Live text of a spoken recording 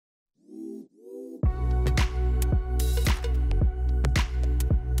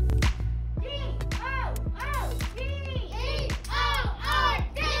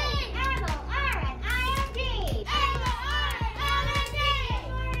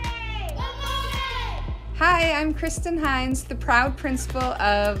Hi, I'm Kristen Hines, the proud principal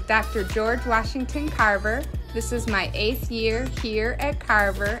of Dr. George Washington Carver. This is my 8th year here at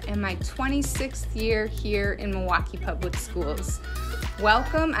Carver and my 26th year here in Milwaukee Public Schools.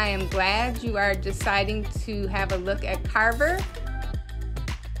 Welcome. I am glad you are deciding to have a look at Carver.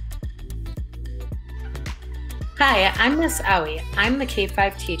 Hi, I'm Miss Owie. I'm the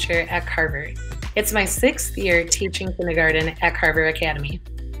K-5 teacher at Carver. It's my 6th year teaching kindergarten at Carver Academy.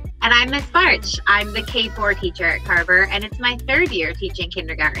 And I'm Miss Barch. I'm the K-4 teacher at Carver, and it's my 3rd year teaching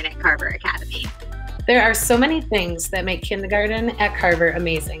kindergarten at Carver Academy. There are so many things that make kindergarten at Carver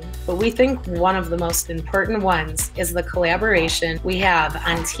amazing, but we think one of the most important ones is the collaboration we have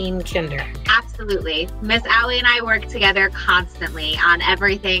on Team Kinder. Absolutely. Miss Allie and I work together constantly on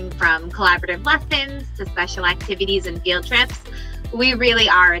everything from collaborative lessons to special activities and field trips. We really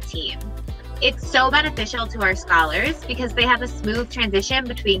are a team. It's so beneficial to our scholars because they have a smooth transition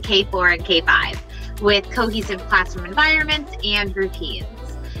between K-4 and K-5 with cohesive classroom environments and routines.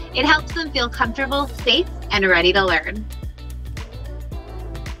 It helps them feel comfortable, safe, and ready to learn.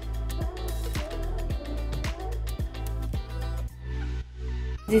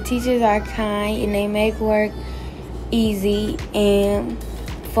 The teachers are kind and they make work easy and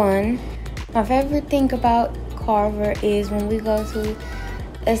fun. My favorite thing about Carver is when we go to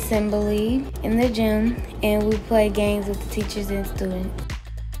assembly in the gym and we play games with the teachers and students.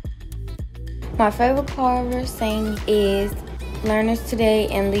 My favorite Carver saying is learners today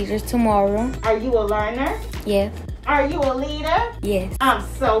and leaders tomorrow. Are you a learner? Yes. Are you a leader? Yes. I'm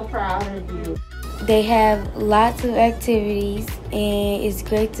so proud of you. They have lots of activities and it's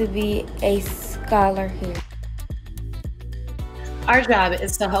great to be a scholar here. Our job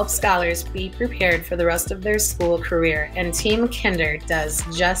is to help scholars be prepared for the rest of their school career, and Team Kinder does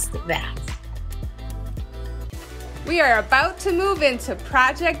just that. We are about to move into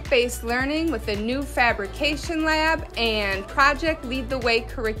project-based learning with a new fabrication lab and Project Lead the Way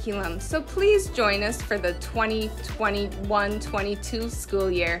curriculum. So please join us for the 2021-22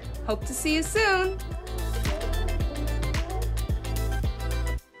 school year. Hope to see you soon.